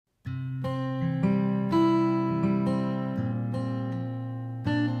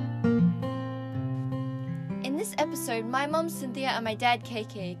episode, my mom Cynthia and my dad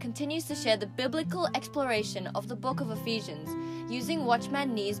KK continues to share the biblical exploration of the book of Ephesians using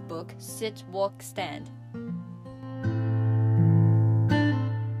Watchman Nee's book, Sit, Walk, Stand.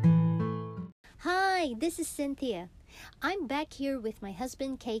 Hi, this is Cynthia. I'm back here with my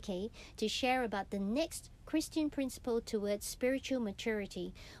husband KK to share about the next Christian principle towards spiritual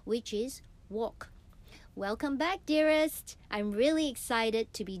maturity, which is walk. Welcome back, dearest. I'm really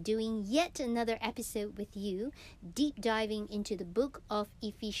excited to be doing yet another episode with you, deep diving into the book of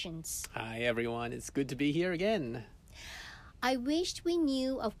Ephesians. Hi, everyone. It's good to be here again. I wished we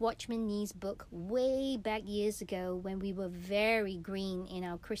knew of Watchman Nee's book way back years ago when we were very green in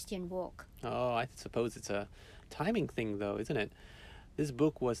our Christian walk. Oh, I suppose it's a timing thing, though, isn't it? This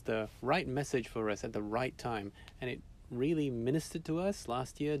book was the right message for us at the right time, and it really ministered to us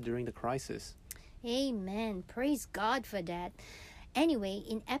last year during the crisis. Amen. Praise God for that. Anyway,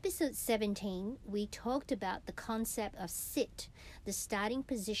 in episode 17, we talked about the concept of sit, the starting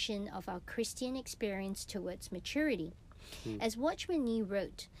position of our Christian experience towards maturity. As Watchman Nee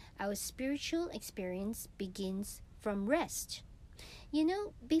wrote, our spiritual experience begins from rest. You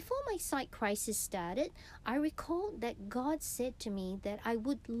know, before my sight crisis started, I recalled that God said to me that I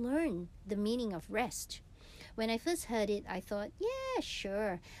would learn the meaning of rest. When I first heard it, I thought, yeah,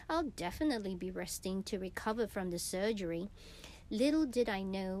 sure, I'll definitely be resting to recover from the surgery. Little did I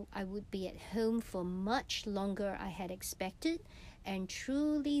know I would be at home for much longer I had expected and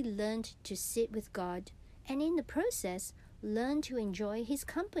truly learned to sit with God and in the process, learn to enjoy His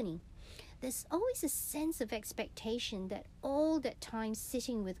company. There's always a sense of expectation that all that time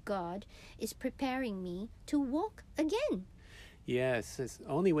sitting with God is preparing me to walk again. Yes, it's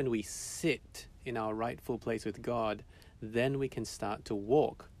only when we sit in our rightful place with God, then we can start to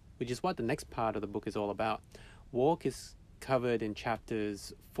walk, which is what the next part of the book is all about. Walk is covered in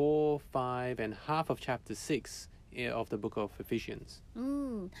chapters 4, 5, and half of chapter 6 of the book of Ephesians.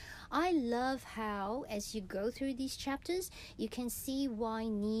 I love how, as you go through these chapters, you can see why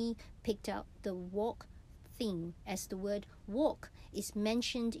Nee picked up the walk theme, as the word walk is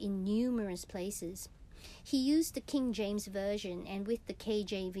mentioned in numerous places. He used the King James Version, and with the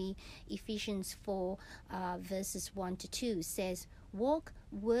KJV, Ephesians 4 verses 1 to 2 says, walk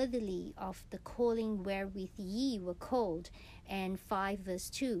worthily of the calling wherewith ye were called. And 5 verse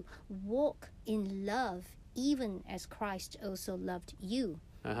 2, walk in love, even as Christ also loved you.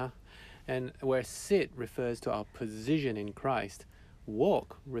 And where sit refers to our position in Christ,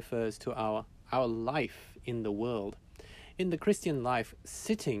 walk refers to our life in the world. In the Christian life,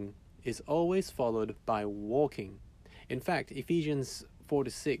 sitting is always followed by walking. In fact, Ephesians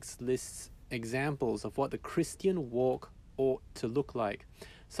 4-6 lists examples of what the Christian walk ought to look like,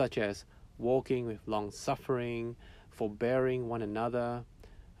 such as walking with long-suffering, forbearing one another,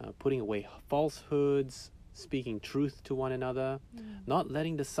 putting away falsehoods, speaking truth to one another, not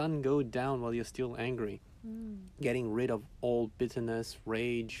letting the sun go down while you're still angry, getting rid of all bitterness,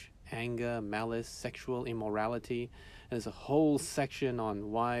 rage, anger, malice, sexual immorality. And there's a whole section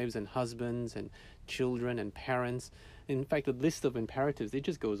on wives and husbands and children and parents. In fact, the list of imperatives, it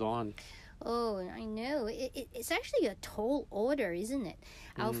just goes on. Oh, I know. It's actually a tall order, isn't it?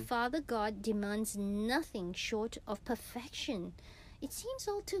 Our Father God demands nothing short of perfection. It seems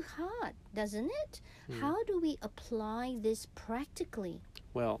all too hard, doesn't it? How do we apply this practically?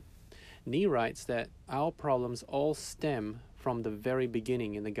 Well, Nee writes that our problems all stem from the very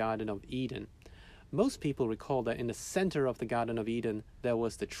beginning in the Garden of Eden. Most people recall that in the center of the Garden of Eden, there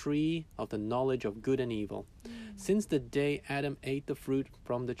was the tree of the knowledge of good and evil. Since the day Adam ate the fruit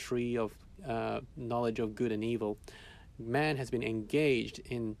from the tree of knowledge of good and evil, man has been engaged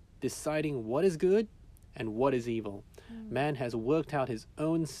in deciding what is good and what is evil. Man has worked out his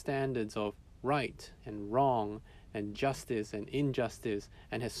own standards of right and wrong and justice and injustice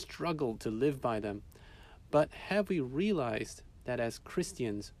and has struggled to live by them. But have we realized that as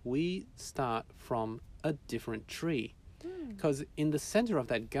Christians, we start from a different tree? Because in the center of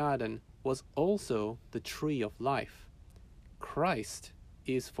that garden was also the tree of life. Christ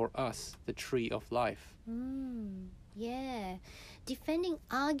is for us the tree of life. Yeah, defending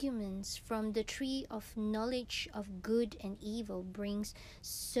arguments from the tree of knowledge of good and evil brings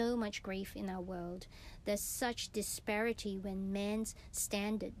so much grief in our world. There's such disparity when man's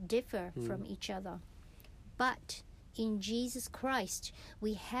standards differ from each other. But in Jesus Christ,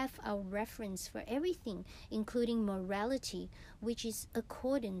 we have our reference for everything, including morality, which is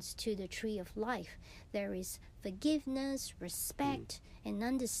accordance to the tree of life. There is forgiveness, respect, and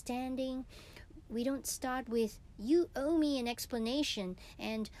understanding. We don't start with, you owe me an explanation,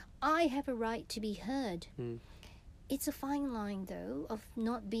 and I have a right to be heard. It's a fine line, though, of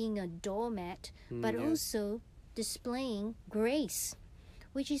not being a doormat, but also displaying grace,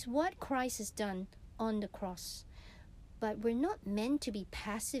 which is what Christ has done on the cross. But we're not meant to be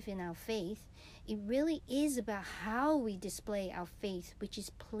passive in our faith. It really is about how we display our faith, which is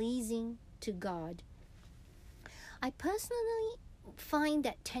pleasing to God. I personally find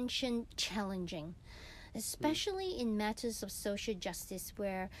that tension challenging, especially in matters of social justice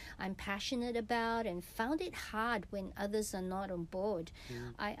where I'm passionate about, and found it hard when others are not on board.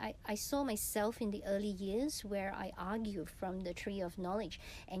 I saw myself in the early years where I argued from the tree of knowledge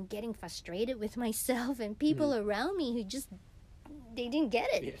and getting frustrated with myself and people around me who just, they didn't get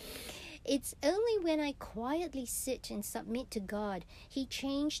it. Yeah. It's only when I quietly sit and submit to God, He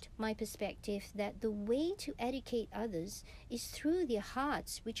changed my perspective that the way to educate others is through their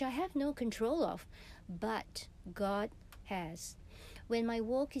hearts, which I have no control of, but God has. When my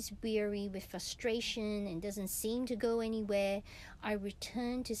walk is weary with frustration and doesn't seem to go anywhere, I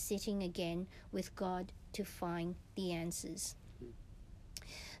return to sitting again with God to find the answers.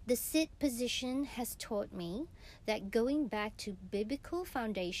 The sit position has taught me that going back to biblical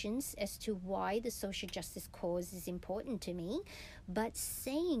foundations as to why the social justice cause is important to me, but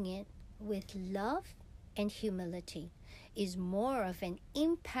saying it with love and humility, is more of an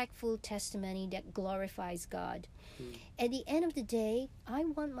impactful testimony that glorifies God. At the end of the day, I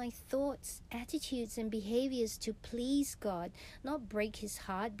want my thoughts, attitudes, and behaviors to please God, not break His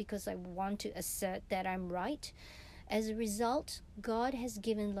heart because I want to assert that I'm right. As a result, God has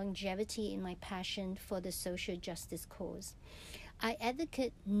given longevity in my passion for the social justice cause. I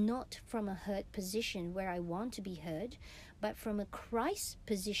advocate not from a hurt position where I want to be heard, but from a Christ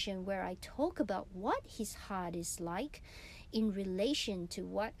position where I talk about what His heart is like in relation to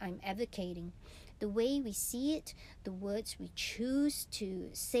what I'm advocating. The way we see it, the words we choose to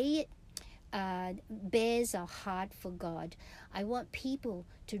say it, bears our heart for God. I want people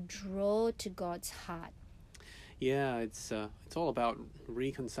to draw to God's heart. Yeah, it's all about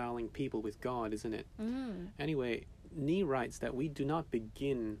reconciling people with God, isn't it? Anyway, Nee writes that we do not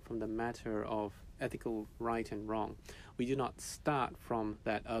begin from the matter of ethical right and wrong. We do not start from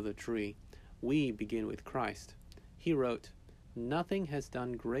that other tree. We begin with Christ. He wrote, "Nothing has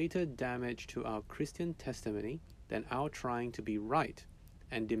done greater damage to our Christian testimony than our trying to be right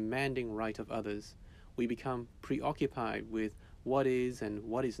and demanding right of others. We become preoccupied with what is and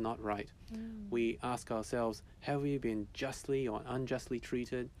what is not right. We ask ourselves, have we been justly or unjustly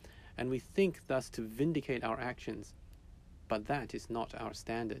treated? And we think thus to vindicate our actions. But that is not our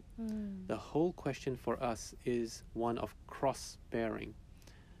standard. The whole question for us is one of cross-bearing.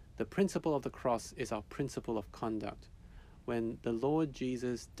 The principle of the cross is our principle of conduct. When the Lord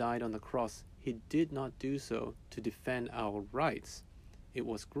Jesus died on the cross, He did not do so to defend our rights. It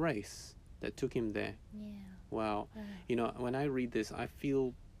was grace that took Him there." Wow. You know, when I read this, I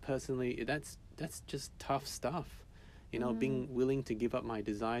feel personally that's just tough stuff. You know, being willing to give up my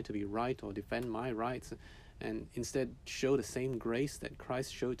desire to be right or defend my rights and instead show the same grace that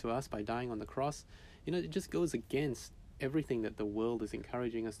Christ showed to us by dying on the cross. You know, it just goes against everything that the world is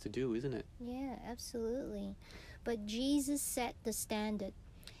encouraging us to do, isn't it? Yeah, absolutely. But Jesus set the standard,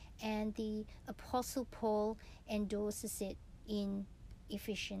 and the Apostle Paul endorses it in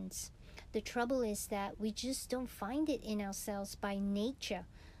Ephesians. The trouble is that we just don't find it in ourselves by nature,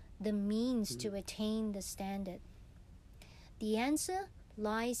 the means to attain the standard. The answer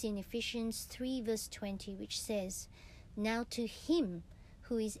lies in Ephesians 3 verse 20, which says, "Now to Him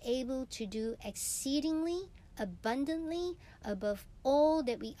who is able to do exceedingly abundantly above all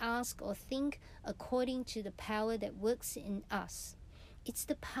that we ask or think, according to the power that works in us." It's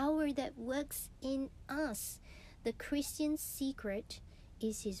the power that works in us. The Christian secret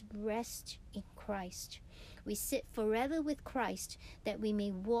is his rest in Christ. We sit forever with Christ that we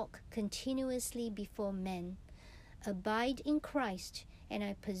may walk continuously before men. Abide in Christ, and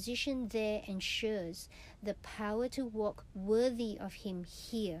our position there ensures the power to walk worthy of Him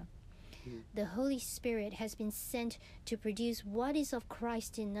here. The Holy Spirit has been sent to produce what is of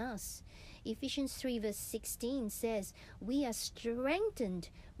Christ in us. Ephesians 3 verse 16 says, "We are strengthened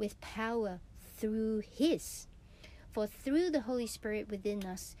with power through His." For through the Holy Spirit within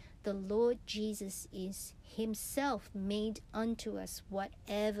us, the Lord Jesus is Himself made unto us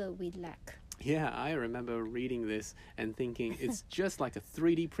whatever we lack. Yeah, I remember reading this and thinking it's just like a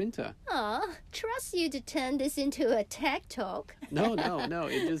 3D printer. Trust you to turn this into a tech talk. No.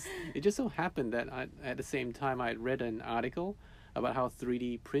 It just so happened that at the same time I had read an article about how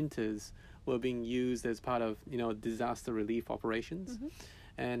 3D printers were being used as part of, disaster relief operations.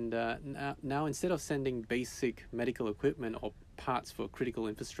 And now instead of sending basic medical equipment or parts for critical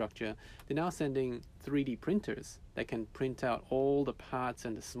infrastructure, they're now sending 3D printers that can print out all the parts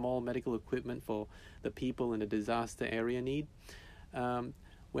and the small medical equipment for the people in the disaster area need.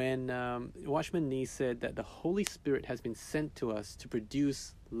 When Watchman Nee said that the Holy Spirit has been sent to us to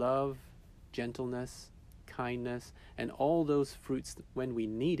produce love, gentleness, kindness, and all those fruits when we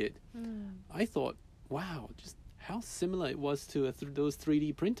need it, I thought, wow, just how similar it was to those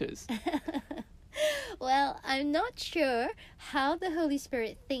 3D printers. Well, I'm not sure how the Holy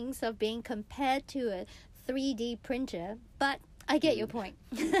Spirit thinks of being compared to a 3D printer, but I get your point.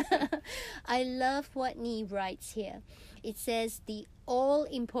 I love what Nee writes here. It says the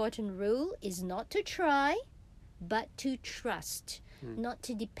all-important rule is not to try, but to trust, not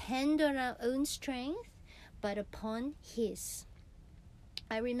to depend on our own strength, but upon His.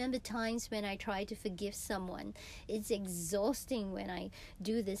 I remember times when I try to forgive someone. It's exhausting when I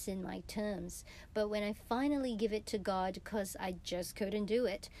do this in my terms. But when I finally give it to God because I just couldn't do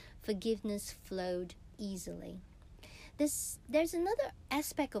it, forgiveness flowed easily. There's another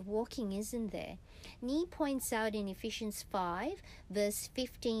aspect of walking, isn't there? Nee points out in Ephesians 5, verse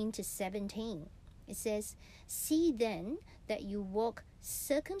 15 to 17. It says, "See then that you walk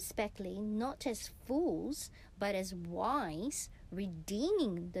circumspectly, not as fools, but as wise,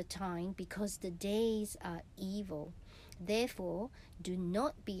 redeeming the time, because the days are evil. Therefore, do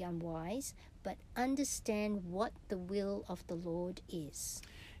not be unwise, but understand what the will of the Lord is."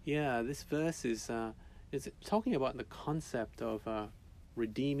 Yeah, this verse is talking about the concept of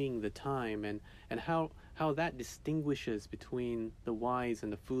redeeming the time and how that distinguishes between the wise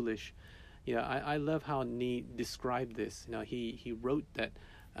and the foolish. I love how Nee described this. He wrote that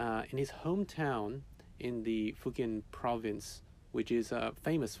in his hometown in the Fujian province, which is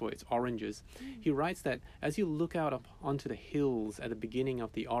famous for its oranges, he writes that as you look out up onto the hills at the beginning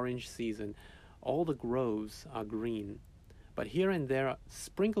of the orange season, all the groves are green. But here and there,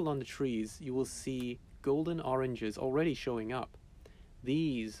 sprinkled on the trees, you will see golden oranges already showing up.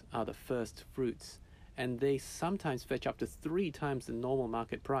 These are the first fruits, and they sometimes fetch up to 3 times the normal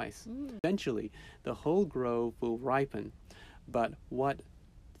market price. Eventually, the whole grove will ripen, but what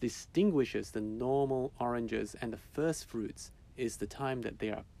distinguishes the normal oranges and the first fruits is the time that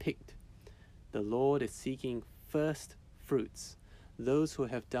they are picked. The Lord is seeking first fruits, those who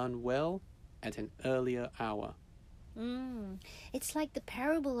have done well at an earlier hour. It's like the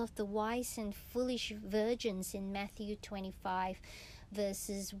parable of the wise and foolish virgins in Matthew 25,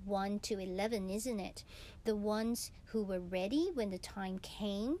 verses 1 to 11, isn't it? The ones who were ready when the time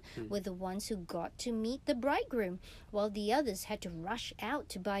came were the ones who got to meet the bridegroom, while the others had to rush out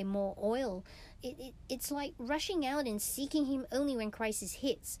to buy more oil. It's like rushing out and seeking Him only when crisis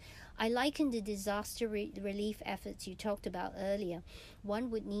hits. I liken the disaster relief efforts you talked about earlier.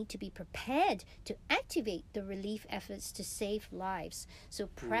 One would need to be prepared to activate the relief efforts to save lives. So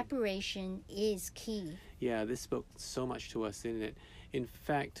preparation is key. Yeah, this spoke so much to us, didn't it? In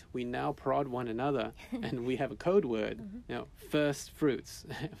fact, we now prod one another and we have a code word, first fruits,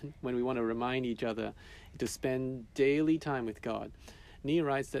 when we want to remind each other to spend daily time with God. Nee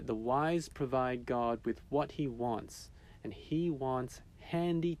writes that the wise provide God with what He wants, and He wants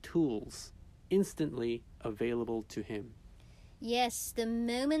handy tools instantly available to Him. Yes, the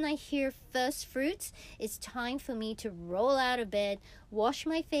moment I hear first fruits, it's time for me to roll out of bed, wash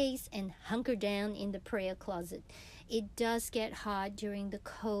my face, and hunker down in the prayer closet. It does get hard during the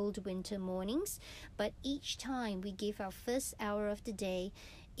cold winter mornings, but each time we give our first hour of the day,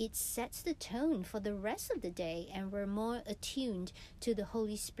 it sets the tone for the rest of the day, and we're more attuned to the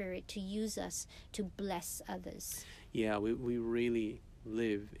Holy Spirit to use us to bless others. Yeah, we really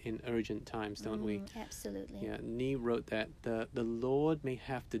live in urgent times, don't we? Absolutely. Yeah, Nee wrote that the Lord may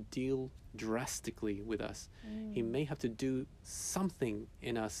have to deal drastically with us. He may have to do something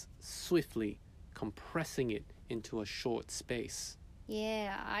in us swiftly, compressing it into a short space.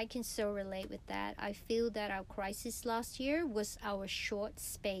 Yeah, I can so relate with that. I feel that our crisis last year was our short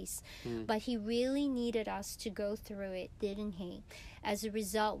space, but He really needed us to go through it, didn't He? As a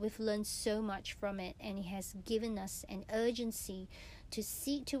result, we've learned so much from it, and He has given us an urgency to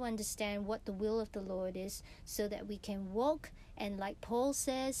seek to understand what the will of the Lord is, so that we can walk and, like Paul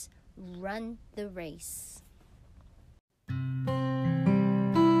says, run the race.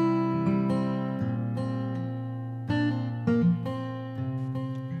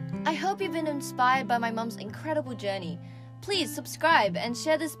 I hope you've been inspired by my mum's incredible journey. Please subscribe and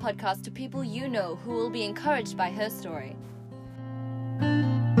share this podcast to people you know who will be encouraged by her story.